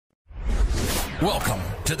Welcome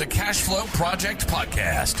to the Cash Flow Project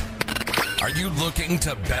Podcast. Are you looking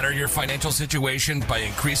to better your financial situation by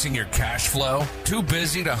increasing your cash flow? Too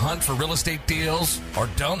busy to hunt for real estate deals or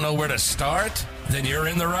don't know where to start? Then you're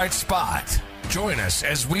in the right spot. Join us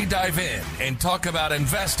as we dive in and talk about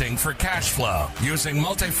investing for cash flow using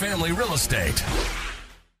multifamily real estate.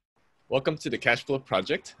 Welcome to the Cash Flow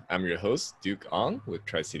Project. I'm your host, Duke Ong with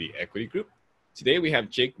Tri-City Equity Group. Today we have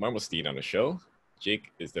Jake Marmulstein on the show.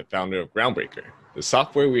 Jake is the founder of Groundbreaker, the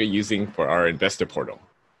software we are using for our investor portal.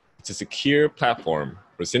 It's a secure platform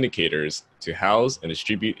for syndicators to house and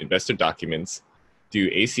distribute investor documents, do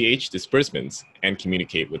ACH disbursements, and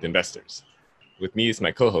communicate with investors. With me is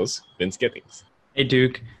my co-host, Vince Giddings. Hey,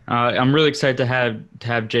 Duke. I'm really excited to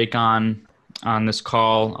have Jake on this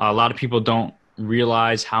call. A lot of people don't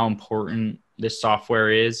realize how important this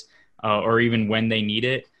software is or even when they need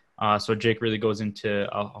it. So Jake really goes into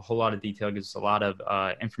a whole lot of detail, gives us a lot of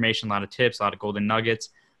information, a lot of tips, a lot of golden nuggets,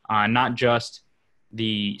 not just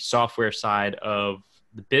the software side of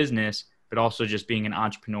the business, but also just being an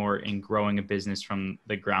entrepreneur and growing a business from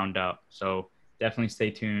the ground up. So definitely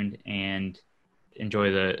stay tuned and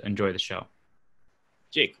enjoy the show.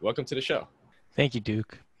 Jake, welcome to the show. Thank you,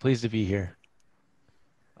 Duke. Pleased to be here.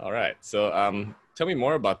 All right. So tell me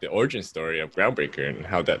more about the origin story of Groundbreaker and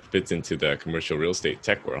how that fits into the commercial real estate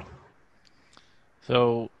tech world.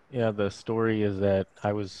 So, yeah, the story is that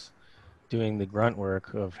I was doing the grunt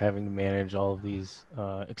work of having to manage all of these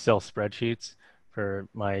Excel spreadsheets for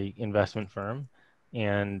my investment firm.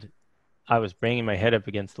 And I was banging my head up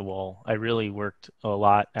against the wall. I really worked a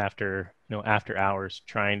lot after hours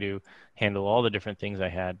trying to handle all the different things I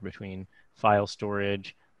had between file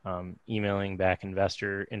storage, emailing back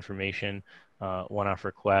investor information, one-off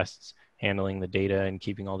requests, handling the data and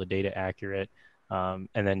keeping all the data accurate, and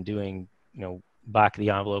then doing, back of the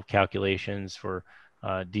envelope calculations for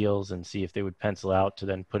deals and see if they would pencil out, to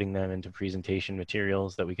then putting them into presentation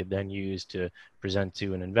materials that we could then use to present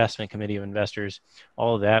to an investment committee of investors.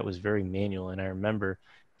 All of that was very manual. And I remember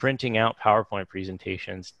printing out PowerPoint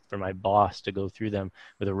presentations for my boss to go through them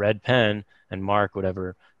with a red pen and mark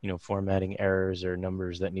whatever, formatting errors or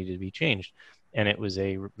numbers that needed to be changed. And it was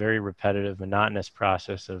a very repetitive, monotonous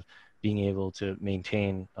process of being able to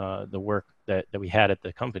maintain the work that we had at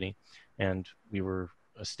the company. And we were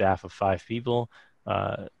a staff of 5 people,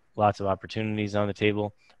 lots of opportunities on the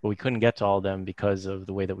table, but we couldn't get to all of them because of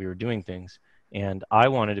the way that we were doing things. And I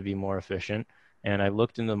wanted to be more efficient, and I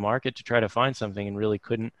looked in the market to try to find something and really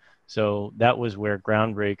couldn't. So that was where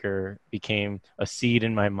Groundbreaker became a seed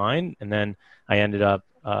in my mind. And then I ended up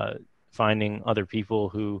finding other people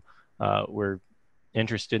who were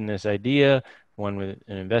interested in this idea, one with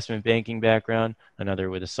an investment banking background, another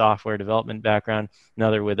with a software development background,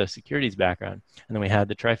 another with a securities background. And then we had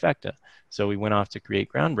the trifecta. So we went off to create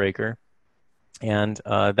Groundbreaker. And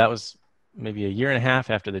that was maybe a year and a half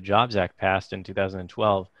after the Jobs Act passed in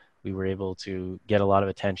 2012. We were able to get a lot of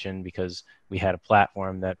attention because we had a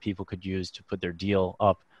platform that people could use to put their deal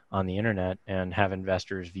up on the internet and have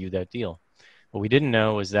investors view that deal. What we didn't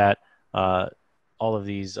know was that all of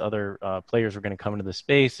these other players were going to come into the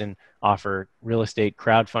space and offer real estate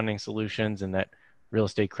crowdfunding solutions, and that real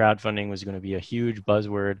estate crowdfunding was going to be a huge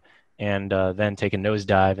buzzword and then take a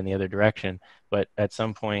nosedive in the other direction. But at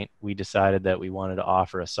some point, we decided that we wanted to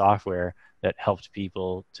offer a software that helped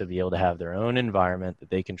people to be able to have their own environment that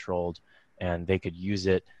they controlled, and they could use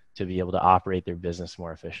it to be able to operate their business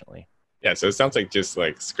more efficiently. Yeah, so it sounds like just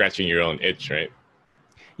like scratching your own itch, right?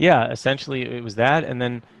 Yeah, essentially it was that. And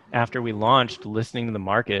then after we launched, listening to the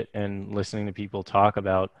market and listening to people talk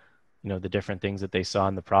about, the different things that they saw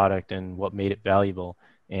in the product and what made it valuable.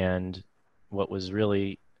 And what was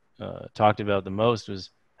really talked about the most was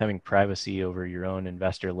having privacy over your own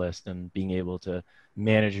investor list and being able to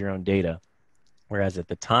manage your own data. Whereas at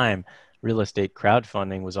the time, real estate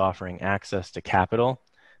crowdfunding was offering access to capital,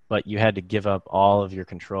 but you had to give up all of your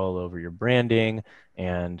control over your branding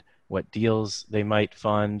and what deals they might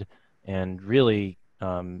fund, and really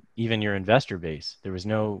even your investor base. There was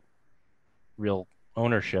no real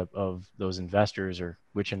ownership of those investors or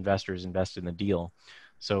which investors invested in the deal.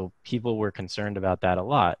 So people were concerned about that a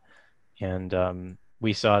lot. And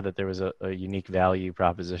we saw that there was a unique value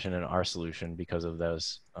proposition in our solution because of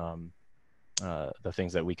those the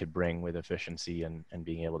things that we could bring with efficiency and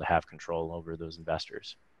being able to have control over those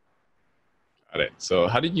investors. Got it. So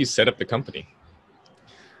how did you set up the company?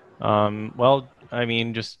 Well, I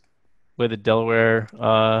mean, just with a Delaware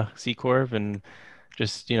C Corp, and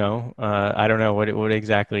just, I don't know what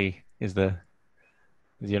exactly is the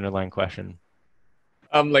underlying question.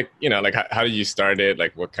 Like how did you start it?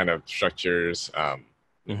 Like what kind of structures?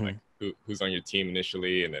 Mm-hmm. Like who's on your team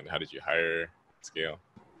initially, and then how did you hire scale?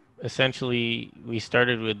 Essentially, we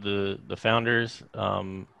started with the founders,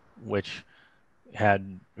 which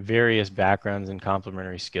had various backgrounds and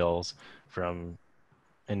complementary skills, from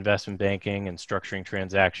investment banking and structuring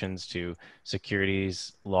transactions to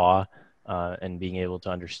securities law, and being able to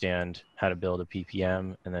understand how to build a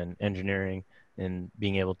PPM, and then engineering and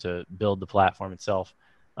being able to build the platform itself.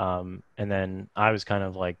 And then I was kind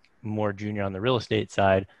of like more junior on the real estate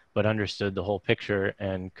side, but understood the whole picture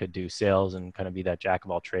and could do sales and kind of be that jack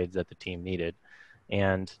of all trades that the team needed.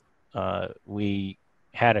 And we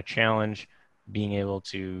had a challenge being able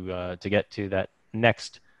to get to that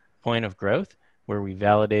next point of growth where we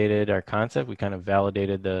validated our concept. We kind of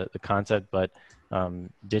validated the concept, but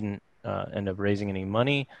didn't end up raising any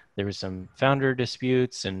money. There was some founder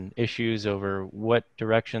disputes and issues over what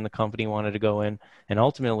direction the company wanted to go in. And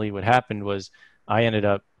ultimately what happened was I ended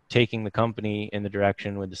up taking the company in the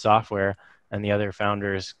direction with the software, and the other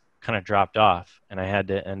founders kind of dropped off. And I had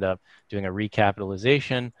to end up doing a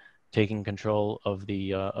recapitalization, taking control of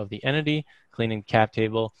the entity, cleaning the cap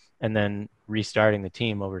table, and then restarting the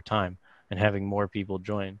team over time and having more people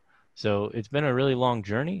join. So it's been a really long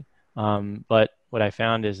journey. But what I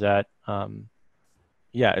found is that,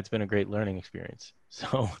 yeah, it's been a great learning experience.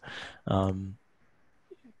 So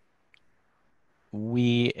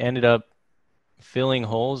we ended up filling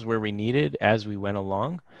holes where we needed as we went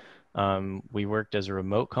along. We worked as a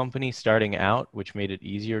remote company starting out, which made it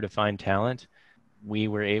easier to find talent. We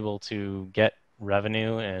were able to get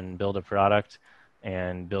revenue and build a product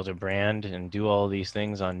and build a brand and do all these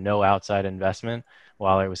things on no outside investment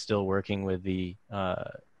while I was still working with the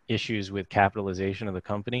issues with capitalization of the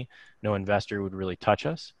company. No investor would really touch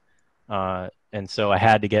us. And so I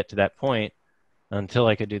had to get to that point until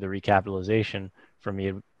I could do the recapitalization for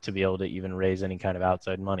me to be able to even raise any kind of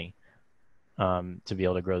outside money to be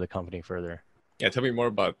able to grow the company further. Yeah, tell me more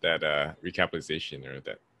about that recapitalization or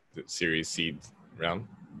that the Series Seed round.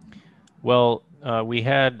 Well, we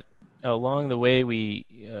had along the way we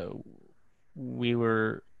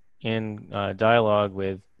were in dialogue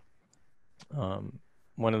with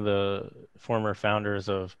one of the former founders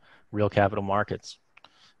of Real Capital Markets,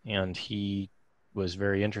 and he was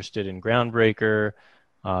very interested in Groundbreaker.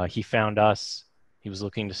 He found us. He was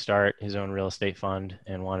looking to start his own real estate fund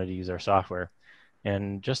and wanted to use our software.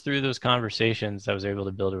 And just through those conversations, I was able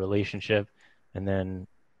to build a relationship. And then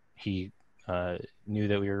he knew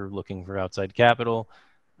that we were looking for outside capital.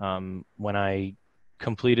 When I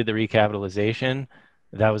completed the recapitalization,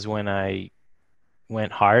 that was when I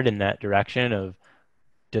went hard in that direction of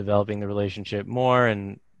developing the relationship more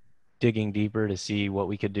and digging deeper to see what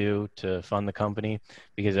we could do to fund the company,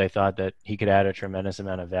 because I thought that he could add a tremendous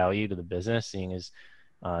amount of value to the business, seeing as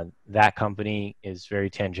that company is very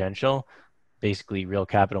tangential. Basically, Real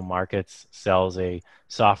Capital Markets sells a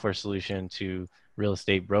software solution to real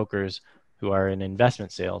estate brokers who are in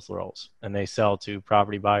investment sales roles, and they sell to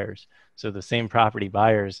property buyers. So the same property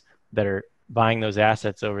buyers that are buying those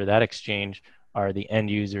assets over that exchange are the end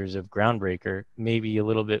users of Groundbreaker, maybe a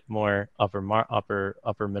little bit more upper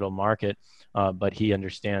middle market, but he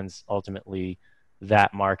understands ultimately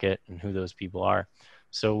that market and who those people are.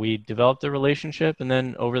 So we developed a relationship, and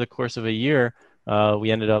then over the course of a year, we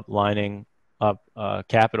ended up lining up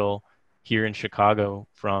capital here in Chicago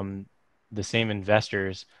from the same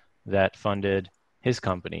investors that funded his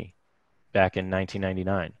company back in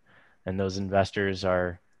 1999. And those investors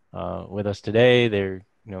are with us today. They're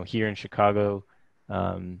here in Chicago,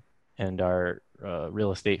 and our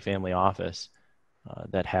real estate family office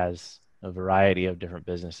that has a variety of different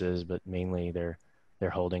businesses, but mainly their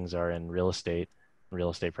holdings are in real estate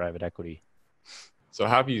private equity. So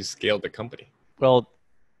how have you scaled the company? Well,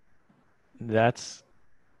 that's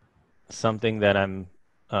something that I'm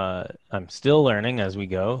still learning as we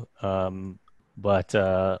go, but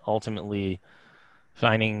ultimately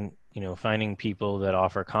finding people that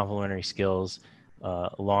offer complementary skills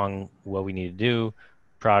along what we need to do: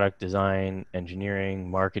 product design,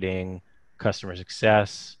 engineering, marketing, customer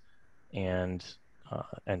success, and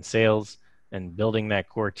sales, and building that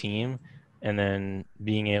core team, and then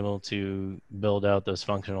being able to build out those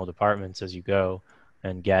functional departments as you go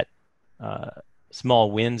and get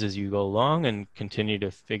small wins as you go along, and continue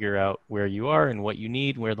to figure out where you are and what you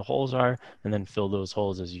need, where the holes are, and then fill those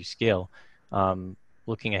holes as you scale.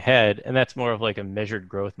 Looking ahead, and that's more of like a measured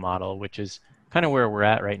growth model, which is kind of where we're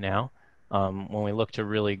at right now. When we look to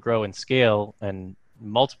really grow and scale and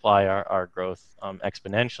multiply our growth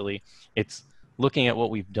exponentially, it's looking at what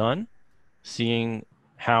we've done, seeing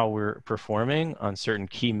how we're performing on certain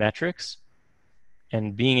key metrics,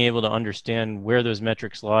 and being able to understand where those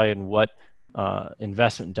metrics lie and what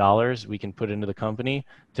investment dollars we can put into the company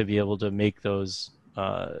to be able to make those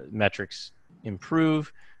metrics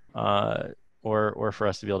improve, or for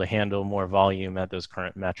us to be able to handle more volume at those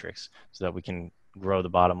current metrics so that we can grow the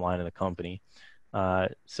bottom line of the company.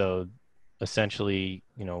 So essentially,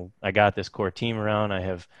 I got this core team around. I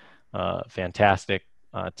have a fantastic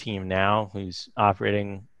team now who's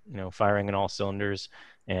operating, firing in all cylinders,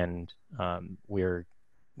 and we're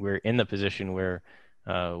in the position where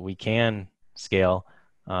we can scale.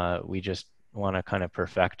 We just want to kind of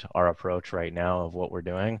perfect our approach right now of what we're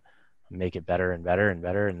doing, make it better and better and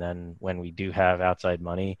better, and then when we do have outside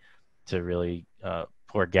money to really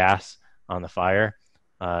pour gas on the fire,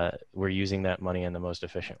 we're using that money in the most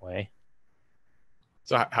efficient way.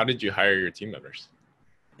 So how did you hire your team members?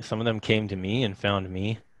 Some of them came to me and found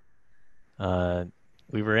me.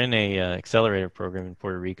 We were in a accelerator program in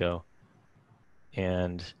Puerto Rico,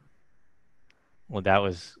 and well,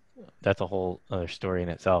 that's a whole other story in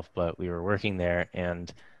itself. But we were working there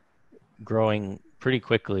and growing pretty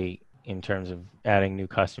quickly in terms of adding new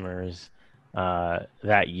customers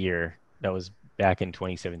that year. That was back in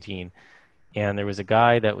 2017. And there was a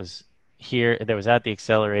guy that was at the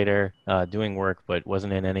accelerator doing work, but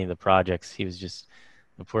wasn't in any of the projects. He was just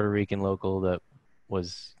a Puerto Rican local that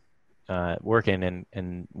was working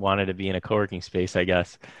and wanted to be in a co-working space, I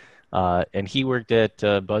guess. And he worked at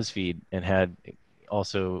BuzzFeed and had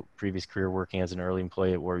also previous career working as an early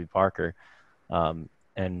employee at Warby Parker.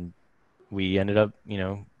 And we ended up,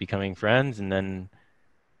 becoming friends. And then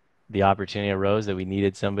the opportunity arose that we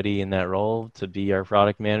needed somebody in that role to be our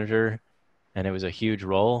product manager. And it was a huge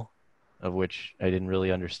role, of which I didn't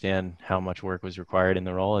really understand how much work was required in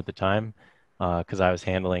the role at the time, because I was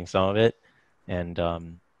handling some of it. And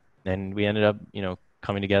then we ended up,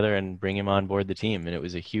 coming together and bring him on board the team. And it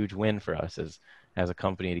was a huge win for us as a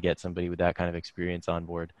company to get somebody with that kind of experience on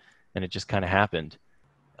board. And it just kind of happened.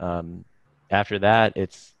 After that,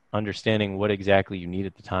 it's understanding what exactly you need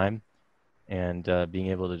at the time and being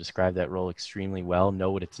able to describe that role extremely well,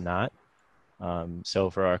 know what it's not. So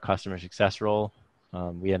for our customer success role,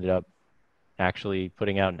 we ended up actually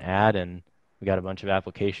putting out an ad, and we got a bunch of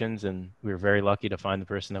applications, and we were very lucky to find the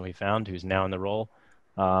person that we found who's now in the role.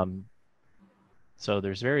 So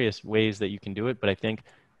there's various ways that you can do it, but I think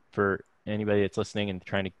for anybody that's listening and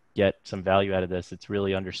trying to get some value out of this, it's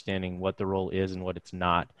really understanding what the role is and what it's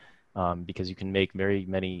not, because you can make very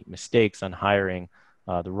many mistakes on hiring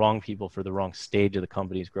the wrong people for the wrong stage of the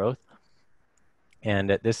company's growth.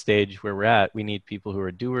 And at this stage where we're at, we need people who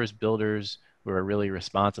are doers, builders, who are really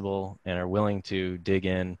responsible and are willing to dig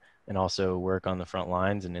in and also work on the front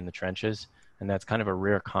lines and in the trenches. And that's kind of a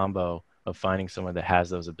rare combo of finding someone that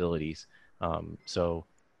has those abilities. So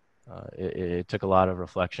it took a lot of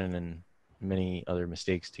reflection and many other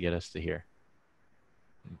mistakes to get us to here.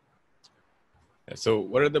 So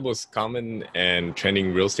what are the most common and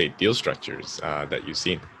trending real estate deal structures that you've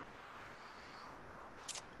seen?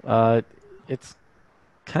 It's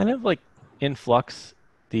kind of like in flux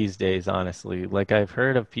these days, honestly. Like I've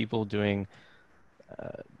heard of people doing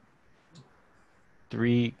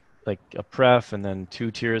three, like a pref and then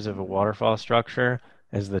 2 tiers of a waterfall structure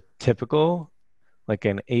as the typical, like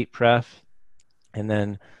an 8 pref, and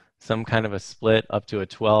then some kind of a split up to a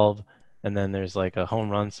 12, and then there's like a home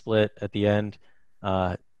run split at the end.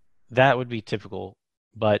 That would be typical,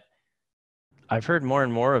 but I've heard more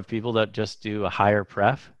and more of people that just do a higher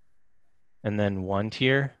pref and then 1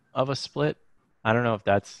 tier of a split. I don't know if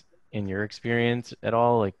that's in your experience at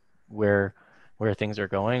all, like where things are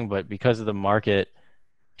going, but because of the market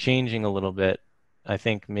changing a little bit, I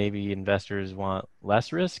think maybe investors want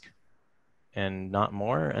less risk and not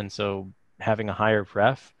more. And so having a higher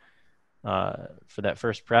pref for that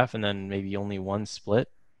first pref and then maybe only 1 split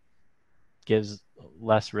gives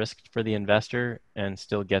less risk for the investor and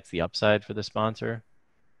still gets the upside for the sponsor.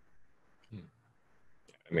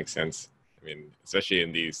 That makes sense. I mean, especially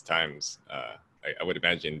in these times, I would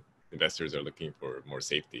imagine investors are looking for more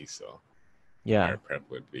safety. So yeah, higher prep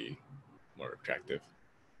would be more attractive.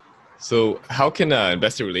 So how can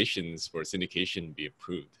investor relations for syndication be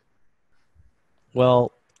improved?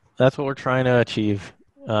 Well, that's what we're trying to achieve.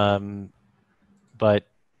 But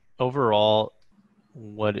overall,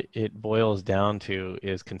 what it boils down to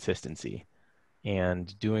is consistency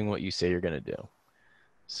and doing what you say you're going to do.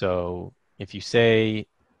 So if you say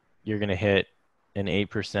you're going to hit an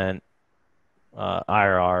 8%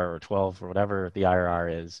 IRR or 12 or whatever the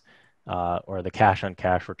IRR is, or the cash on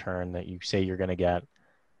cash return that you say you're going to get,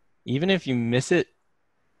 even if you miss it,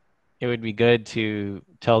 it would be good to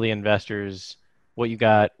tell the investors what you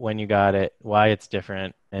got, when you got it, why it's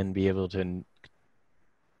different, and be able to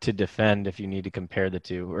to defend if you need to compare the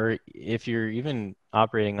two, or if you're even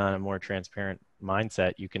operating on a more transparent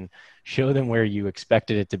mindset, you can show them where you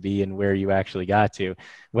expected it to be and where you actually got to,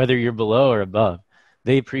 whether you're below or above.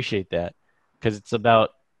 They appreciate that because it's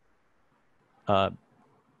about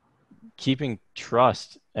keeping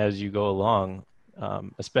trust as you go along,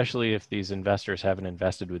 especially if these investors haven't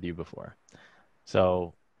invested with you before.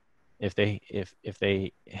 So if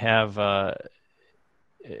they have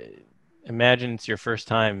imagine it's your first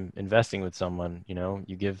time investing with someone,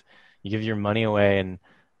 you give your money away and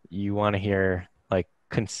you want to hear like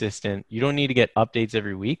consistent, you don't need to get updates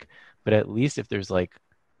every week, but at least if there's like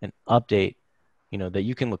an update, that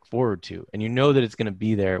you can look forward to and that it's going to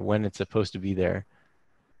be there when it's supposed to be there,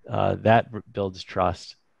 that builds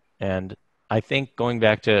trust. And I think going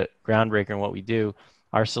back to Groundbreaker and what we do,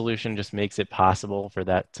 our solution just makes it possible for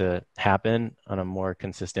that to happen on a more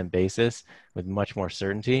consistent basis with much more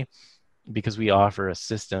certainty, because we offer a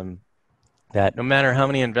system that no matter how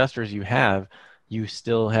many investors you have, you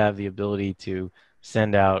still have the ability to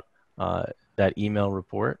send out that email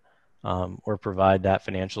report or provide that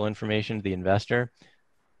financial information to the investor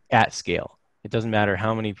at scale. It doesn't matter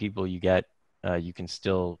how many people you get, you can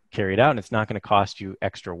still carry it out, and it's not going to cost you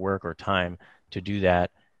extra work or time to do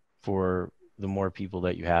that for the more people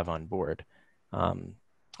that you have on board. And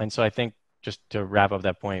so I think, just to wrap up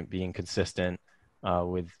that point, being consistent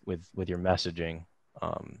with your messaging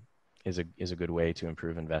is a good way to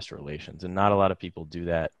improve investor relations, and not a lot of people do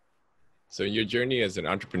that. So in your journey as an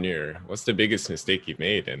entrepreneur, what's the biggest mistake you've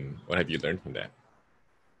made, and what have you learned from that?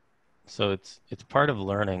 So it's part of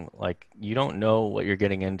learning. Like, you don't know what you're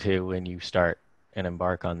getting into when you start and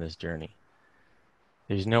embark on this journey.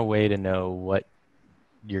 There's no way to know what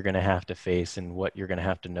you're going to have to face and what you're going to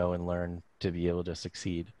have to know and learn to be able to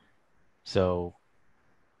succeed. So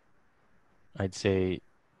I'd say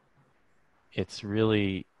it's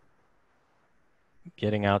really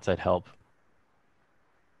getting outside help.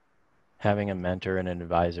 Having a mentor and an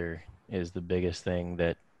advisor is the biggest thing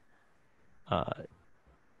that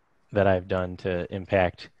I've done to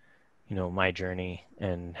impact, my journey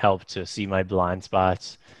and help to see my blind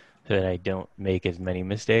spots so that I don't make as many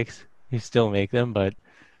mistakes. You still make them, but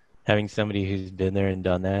having somebody who's been there and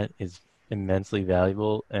done that is immensely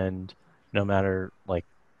valuable. And no matter like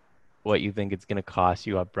what you think it's going to cost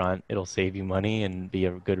you up front, it'll save you money and be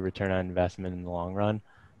a good return on investment in the long run.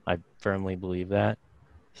 I firmly believe that.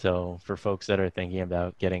 So for folks that are thinking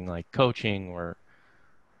about getting like coaching or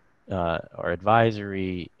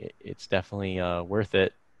advisory, it's definitely worth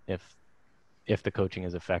it if the coaching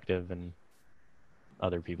is effective and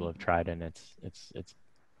other people have tried, and it's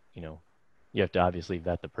you have to obviously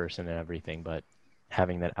vet the person and everything, but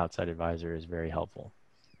having that outside advisor is very helpful.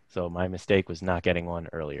 So my mistake was not getting one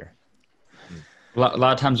earlier. A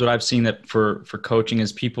lot of times what I've seen that for coaching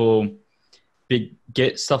is people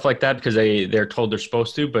get stuff like that because they're told they're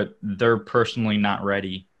supposed to, but they're personally not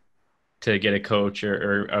ready to get a coach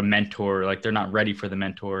or a mentor. Like, they're not ready for the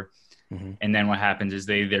mentor. Mm-hmm. And then what happens is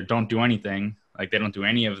they don't do anything. Like, they don't do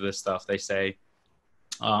any of this stuff they say,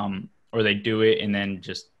 or they do it and then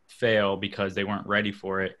just fail because they weren't ready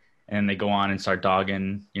for it. And then they go on and start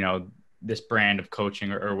dogging, this brand of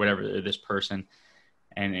coaching or whatever, or this person.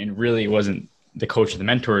 And it really wasn't the coach or the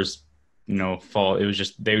mentor's, fault. It was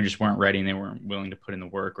just, they just weren't ready and they weren't willing to put in the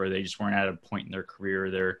work, or they just weren't at a point in their career,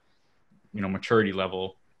 their, maturity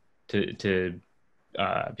level to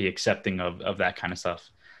be accepting of that kind of stuff.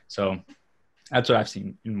 So that's what I've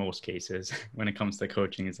seen in most cases when it comes to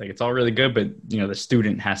coaching. It's like, it's all really good, but the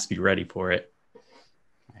student has to be ready for it.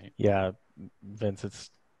 Right? Yeah, Vince, it's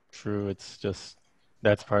true. It's just,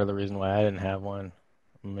 that's part of the reason why I didn't have one.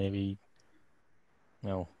 Maybe,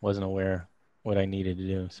 wasn't aware what I needed to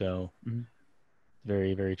do. So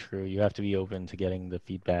very, very true. You have to be open to getting the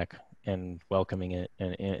feedback and welcoming it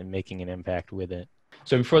and making an impact with it.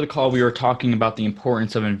 So before the call, we were talking about the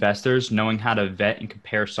importance of investors knowing how to vet and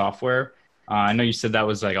compare software. I know you said that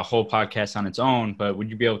was like a whole podcast on its own, but would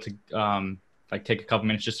you be able to take a couple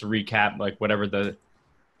minutes just to recap like whatever the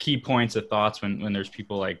key points of thoughts when there's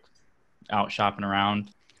people like out shopping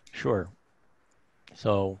around? Sure.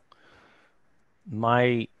 So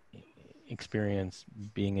my experience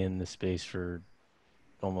being in the space for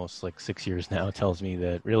almost like 6 years now tells me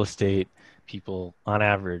that real estate people on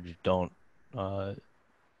average don't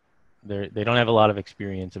they don't have a lot of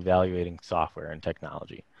experience evaluating software and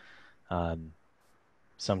technology.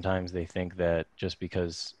 Sometimes they think that just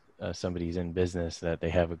because somebody's in business that they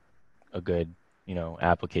have a good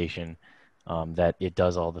application, that it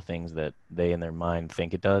does all the things that they in their mind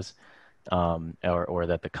think it does, or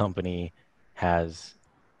that the company has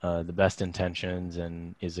the best intentions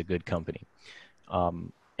and is a good company.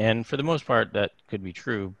 And for the most part, that could be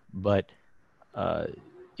true, but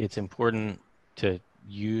it's important to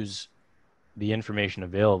use the information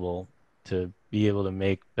available to be able to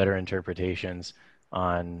make better interpretations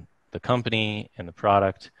on the company and the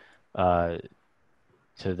product, to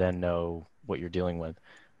then know what you're dealing with.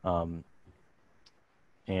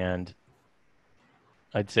 And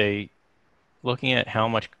I'd say looking at how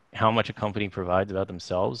much a company provides about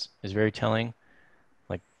themselves is very telling.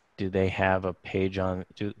 Like, do they have a page on,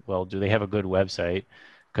 do they have a good website?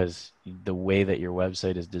 Because the way that your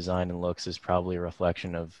website is designed and looks is probably a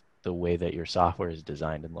reflection of the way that your software is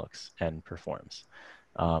designed and looks and performs,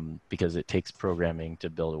 because it takes programming to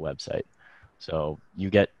build a website. So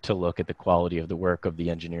you get to look at the quality of the work of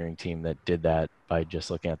the engineering team that did that by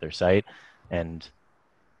just looking at their site, and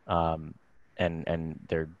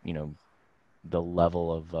their, the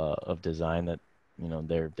level of design that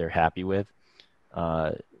they're happy with.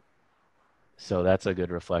 So that's a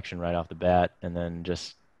good reflection right off the bat. And then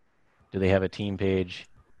just, do they have a team page?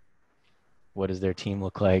 What does their team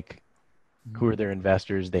look like? Who are their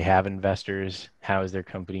investors? They have investors. How is their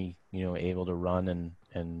company, able to run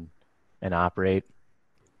and operate?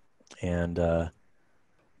 And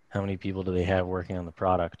how many people do they have working on the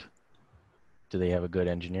product? Do they have a good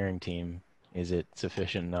engineering team? Is it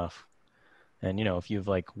sufficient enough? And if you have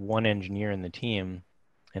like one engineer in the team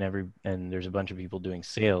and there's a bunch of people doing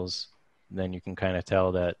sales, then you can kind of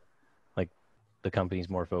tell that like the company's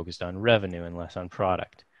more focused on revenue and less on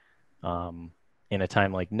product. In a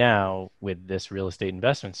time like now with this real estate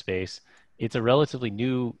investment space, it's a relatively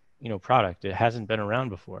new, product. It hasn't been around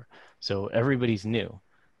before. So everybody's new.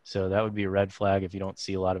 So that would be a red flag if you don't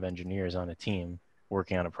see a lot of engineers on a team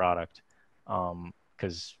working on a product,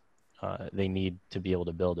 because they need to be able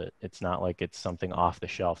to build it. It's not like it's something off the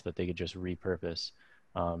shelf that they could just repurpose.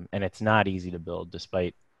 And it's not easy to build,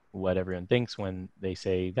 despite what everyone thinks when they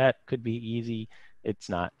say that could be easy. It's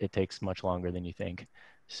not. It takes much longer than you think.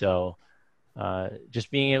 So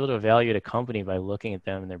just being able to evaluate a company by looking at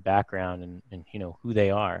them and their background and who they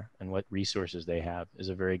are and what resources they have is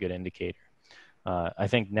a very good indicator. I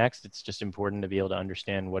think next, it's just important to be able to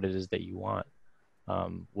understand what it is that you want,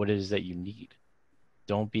 what it is that you need.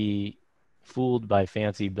 Don't be fooled by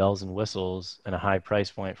fancy bells and whistles and a high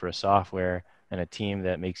price point for a software and a team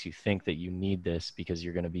that makes you think that you need this because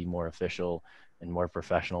you're going to be more official and more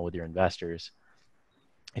professional with your investors.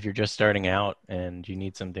 If you're just starting out and you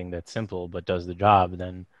need something that's simple but does the job,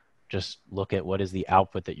 then just look at what is the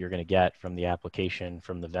output that you're going to get from the application,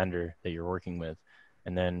 from the vendor that you're working with.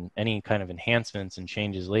 And then any kind of enhancements and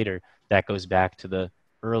changes later, that goes back to the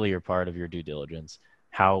earlier part of your due diligence.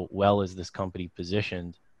 How well is this company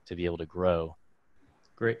positioned to be able to grow?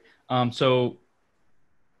 Great. So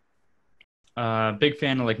big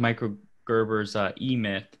fan of like Michael Gerber's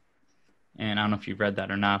E-Myth. And I don't know if you've read that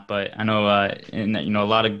or not, but I know in that, a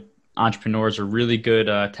lot of entrepreneurs are really good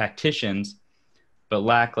tacticians, but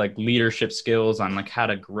lack like leadership skills on like how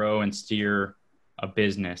to grow and steer a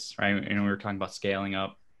business, right? And we were talking about scaling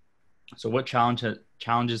up. So what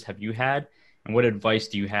challenges have you had, and what advice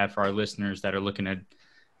do you have for our listeners that are looking to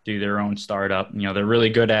do their own startup? They're really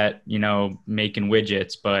good at, making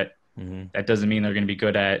widgets, but that doesn't mean they're going to be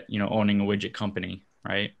good at, owning a widget company,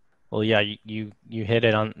 right? Well, yeah, you hit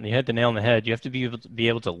the nail on the head. You have to be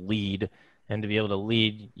able to lead, and to be able to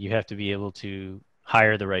lead, you have to be able to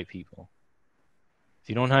hire the right people. If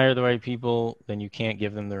you don't hire the right people, then you can't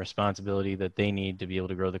give them the responsibility that they need to be able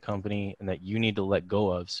to grow the company and that you need to let go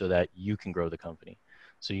of so that you can grow the company.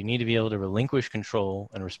 So you need to be able to relinquish control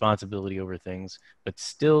and responsibility over things, but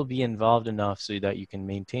still be involved enough so that you can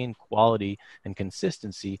maintain quality and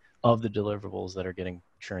consistency of the deliverables that are getting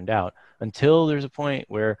churned out, until there's a point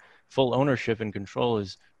where full ownership and control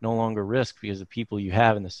is no longer risk because the people you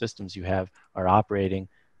have and the systems you have are operating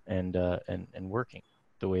and working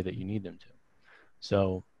the way that you need them to.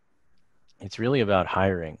 So it's really about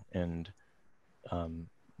hiring, and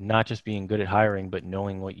not just being good at hiring, but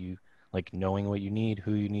knowing what you need,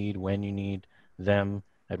 who you need, when you need them,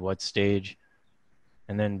 at what stage,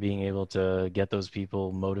 and then being able to get those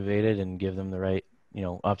people motivated and give them the right,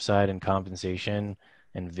 upside and compensation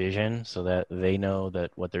and vision so that they know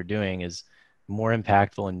that what they're doing is more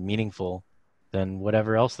impactful and meaningful than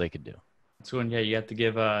whatever else they could do. So, yeah, you have to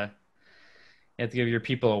give your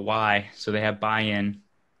people a why, so they have buy-in,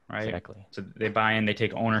 right? Exactly. So they buy in, they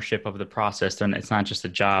take ownership of the process. Then it's not just a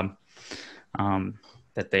job,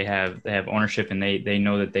 that they have ownership, and they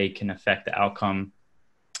know that they can affect the outcome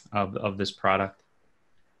of this product.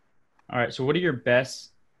 All right. So what are your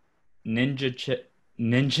best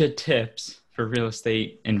ninja tips for real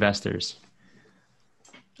estate investors?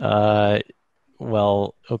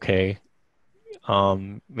 Well, okay.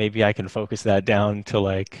 Maybe I can focus that down to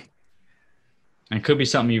like, And it could be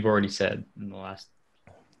something you've already said in the last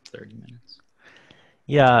 30 minutes.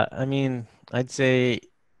 yeah, I mean, I'd say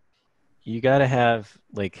you got to have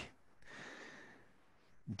like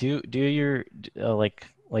do your like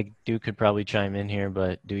Duke could probably chime in here,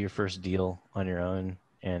 but do your first deal on your own,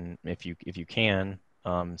 and if you can,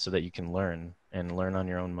 so that you can learn on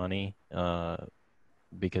your own money,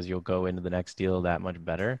 because you'll go into the next deal that much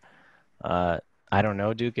better. Uh, I don't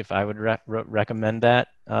know, Duke, if I would recommend that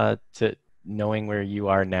to knowing where you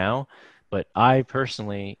are now, but I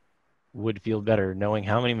personally would feel better knowing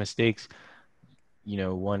how many mistakes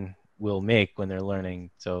one will make when they're learning.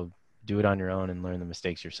 So do it on your own and learn the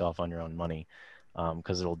mistakes yourself on your own money,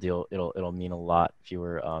 because it'll mean a lot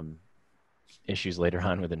fewer issues later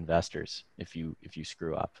on with investors if you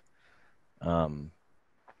screw up. Um,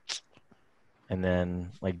 and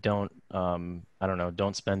then like don't I don't know,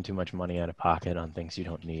 don't spend too much money out of pocket on things you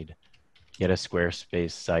don't need. Get a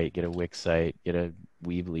Squarespace site, get a Wix site, get a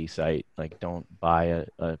Weebly site. Like don't buy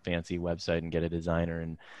a fancy website and get a designer,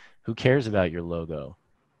 and who cares about your logo?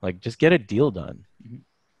 Like just get a deal done.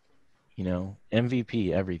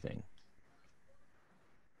 MVP everything.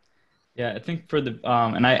 Yeah, I think for the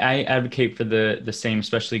and I advocate for the same,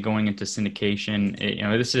 especially going into syndication.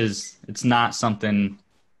 It's not something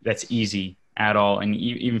that's easy at all. And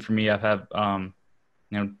even for me, I've had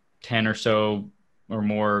 10 or so or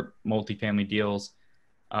more multifamily deals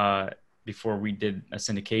before we did a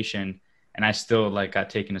syndication, and I still like got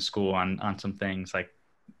taken to school on some things like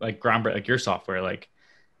Groundbreaker, like your software. Like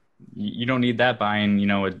you don't need that buying a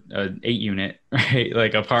 8-unit, right,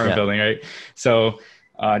 like apartment building, right? So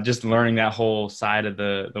just learning that whole side of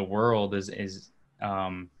the world is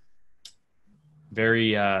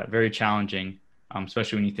very very challenging,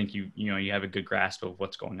 especially when you think you have a good grasp of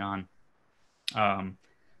what's going on.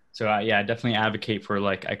 So yeah, I definitely advocate for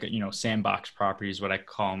like sandbox properties, what I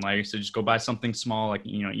call them. I used to just go buy something small, like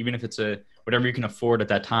even if it's whatever you can afford at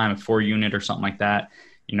that time, a 4-unit or something like that.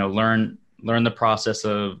 Learn the process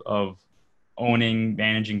of owning,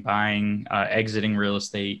 managing, buying, exiting real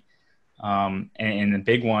estate. And the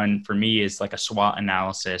big one for me is like a SWOT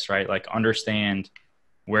analysis, right? Like understand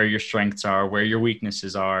where your strengths are, where your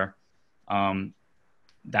weaknesses are.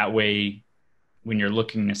 That way, when you're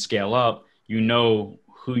looking to scale up,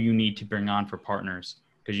 who you need to bring on for partners,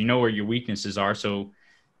 because you know where your weaknesses are. So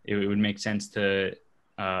it would make sense to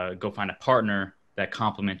go find a partner that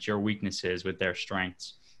complements your weaknesses with their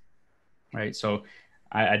strengths, right? So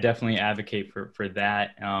I definitely advocate for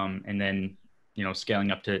that. And then,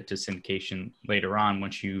 scaling up to syndication later on,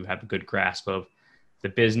 once you have a good grasp of the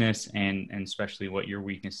business and especially what your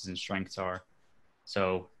weaknesses and strengths are.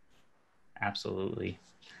 So absolutely.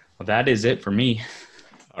 Well, that is it for me.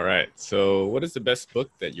 All right. So what is the best book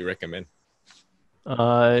that you recommend?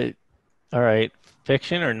 All right.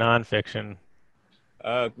 Fiction or nonfiction?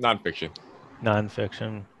 Nonfiction.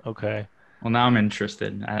 Nonfiction. Okay. Well, now I'm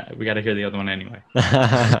interested. We got to hear the other one anyway.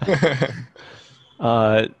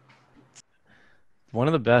 One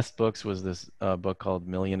of the best books was this book called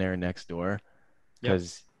Millionaire Next Door. Yep.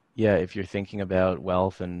 Because, yeah, if you're thinking about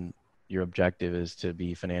wealth and your objective is to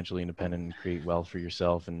be financially independent and create wealth for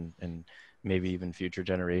yourself and maybe even future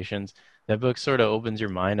generations, that book sort of opens your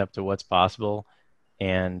mind up to what's possible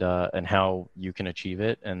and how you can achieve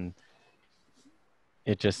it. And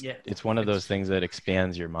it's one of those things that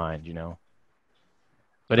expands your mind,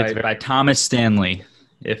 But it's by Thomas Stanley.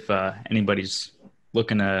 If anybody's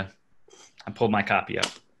looking to, I pulled my copy up.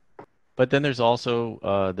 But then there's also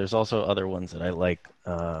other ones that I like.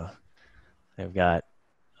 I've got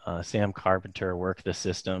Sam Carpenter, Work the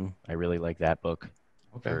System. I really like that book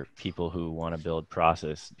for people who want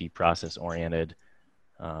to be process oriented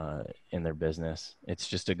in their business. It's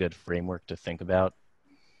just a good framework to think about.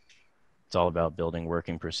 It's all about building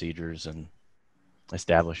working procedures and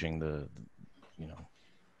establishing the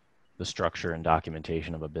structure and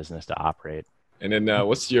documentation of a business to operate. And then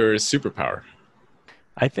what's your superpower?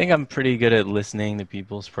 I think I'm pretty good at listening to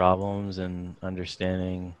people's problems and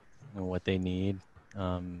understanding what they need,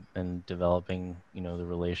 and developing, the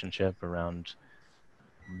relationship around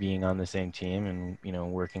being on the same team and,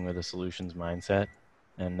 working with a solutions mindset.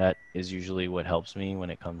 And that is usually what helps me when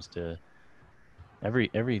it comes to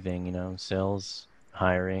everything, sales,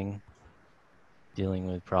 hiring, dealing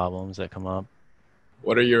with problems that come up.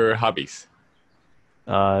 What are your hobbies?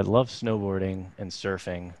 I love snowboarding and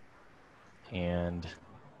surfing and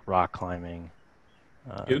rock climbing.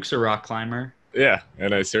 Duke's a rock climber. Yeah,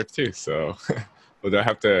 and I surf too, so we'll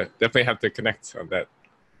definitely have to connect on that.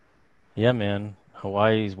 Yeah, man.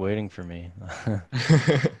 Hawaii's waiting for me.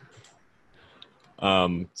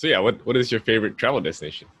 So yeah, what is your favorite travel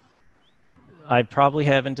destination? I probably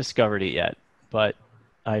haven't discovered it yet, but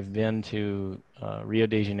I've been to Rio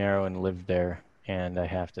de Janeiro and lived there, and I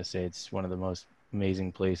have to say it's one of the most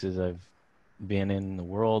amazing places I've been in the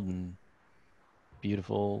world, and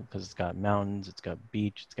beautiful because it's got mountains, it's got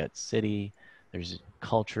beach, it's got city, there's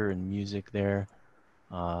culture and music there.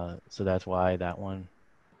 So that's why that one.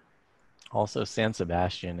 Also, San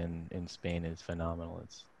Sebastian in Spain is phenomenal.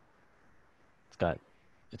 It's got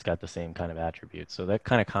it's got the same kind of attributes. So that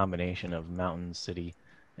kind of combination of mountain, city,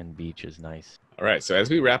 and beach is nice. All right. So as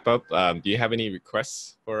we wrap up, do you have any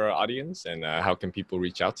requests for our audience, and how can people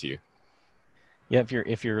reach out to you? Yeah,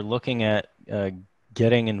 if you're looking at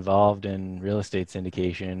getting involved in real estate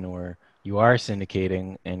syndication, or you are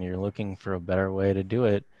syndicating and you're looking for a better way to do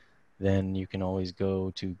it, then you can always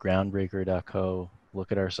go to groundbreaker.co,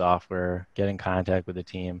 look at our software, get in contact with the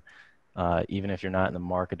team. Even if you're not in the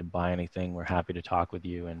market to buy anything, we're happy to talk with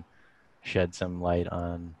you and shed some light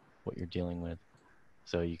on what you're dealing with.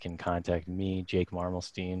 So you can contact me, Jake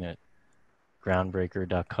Marmulstein, at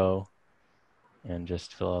groundbreaker.co, and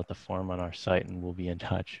just fill out the form on our site and we'll be in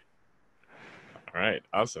touch. All right.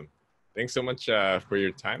 Awesome. Thanks so much for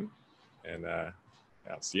your time, and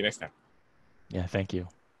I'll see you next time. Yeah, thank you.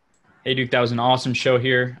 Hey, Duke, that was an awesome show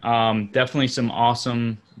here. Definitely some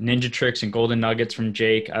awesome ninja tricks and golden nuggets from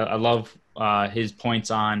Jake. I love his points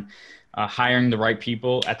on hiring the right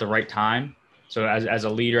people at the right time. So as a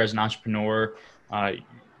leader, as an entrepreneur, you're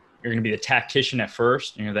going to be the tactician at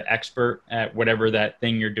first, and you're the expert at whatever that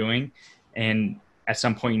thing you're doing. And at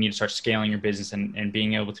some point, you need to start scaling your business and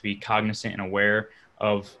being able to be cognizant and aware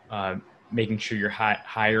of making sure you're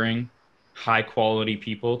hiring high quality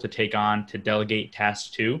people to take on, to delegate tasks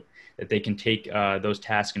to, that they can take those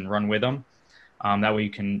tasks and run with them. That way you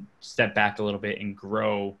can step back a little bit and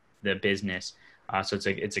grow the business. So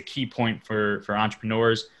it's a key point for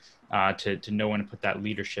entrepreneurs to know when to put that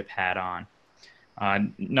leadership hat on.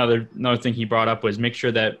 Another thing he brought up was make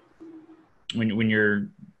sure that when you're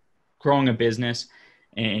growing a business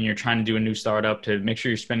and you're trying to do a new startup, to make sure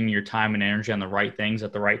you're spending your time and energy on the right things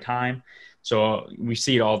at the right time. So we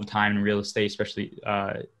see it all the time in real estate, especially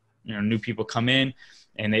new people come in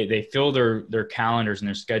and they fill their calendars and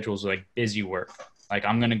their schedules with like busy work. Like,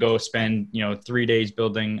 I'm going to go spend 3 days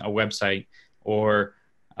building a website, or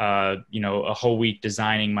a whole week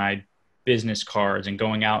designing my business cards and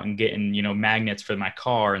going out and getting magnets for my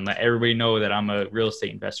car and let everybody know that I'm a real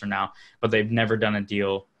estate investor now. But they've never done a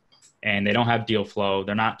deal, and they don't have deal flow.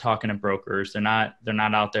 They're not talking to brokers. They're not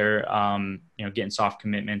out there getting soft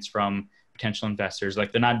commitments from potential investors.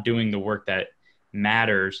 Like, they're not doing the work that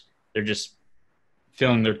matters. They're just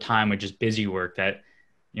filling their time with just busy work that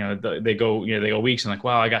they go weeks and like,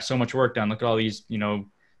 wow, I got so much work done. Look at all these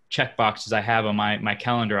check boxes I have on my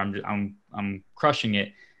calendar. I'm crushing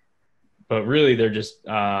it. But really, they're just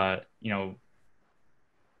I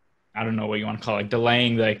don't know what you want to call it,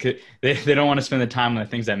 delaying. Like, they don't want to spend the time on the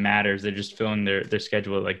things that matters. They're just filling their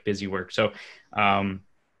schedule with like busy work. So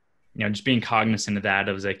just being cognizant of that.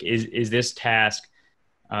 I was like, is this task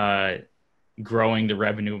growing the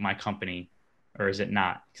revenue of my company, or is it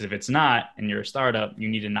not? Because if it's not, and you're a startup, you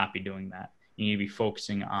need to not be doing that. You need to be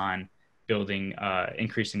focusing on building,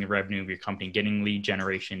 increasing the revenue of your company, getting lead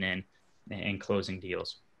generation in, and closing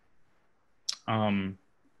deals. Also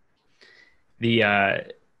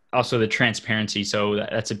the transparency. So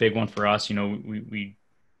that's a big one for us. We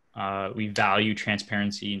value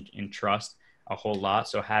transparency and trust a whole lot.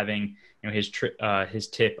 So having his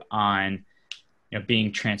tip on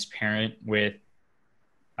being transparent with,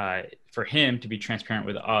 for him to be transparent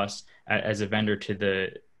with us as a vendor to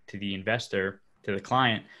the investor, to the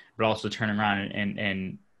client, but also turning around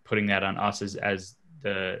and putting that on us as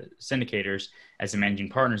the syndicators, as the managing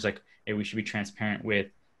partners. Like, hey, we should be transparent with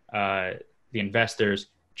the investors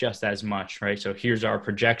just as much, right? So here's our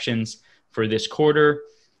projections for this quarter,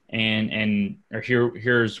 or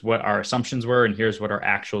here's what our assumptions were, and here's what our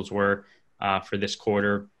actuals were for this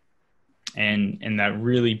quarter. And that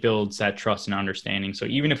really builds that trust and understanding. So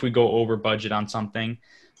even if we go over budget on something,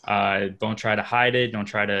 don't try to hide it. Don't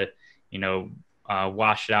try to,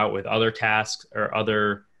 wash it out with other tasks or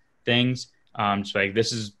other things. Just like,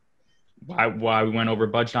 this is why we went over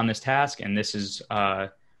budget on this task, and this is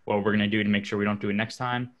what we're going to do to make sure we don't do it next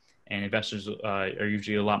time. And investors are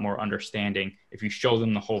usually a lot more understanding if you show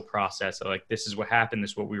them the whole process. So like, this is what happened,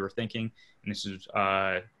 this is what we were thinking, and this is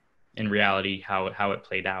in reality how it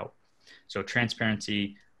played out. So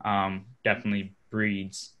transparency definitely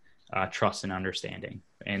breeds trust and understanding,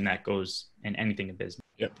 and that goes in anything in business.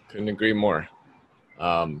 Yep, couldn't agree more.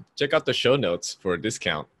 Check out the show notes for a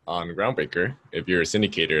discount on Groundbreaker if you're a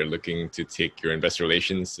syndicator looking to take your investor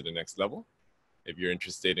relations to the next level. If you're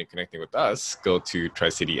interested in connecting with us, go to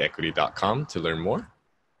tricityequity.com to learn more.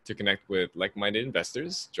 To connect with like-minded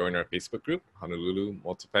investors, join our Facebook group, Honolulu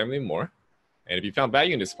Multifamily More. And if you found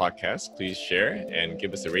value in this podcast, please share and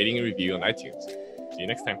give us a rating and review on iTunes. See you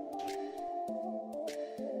next time.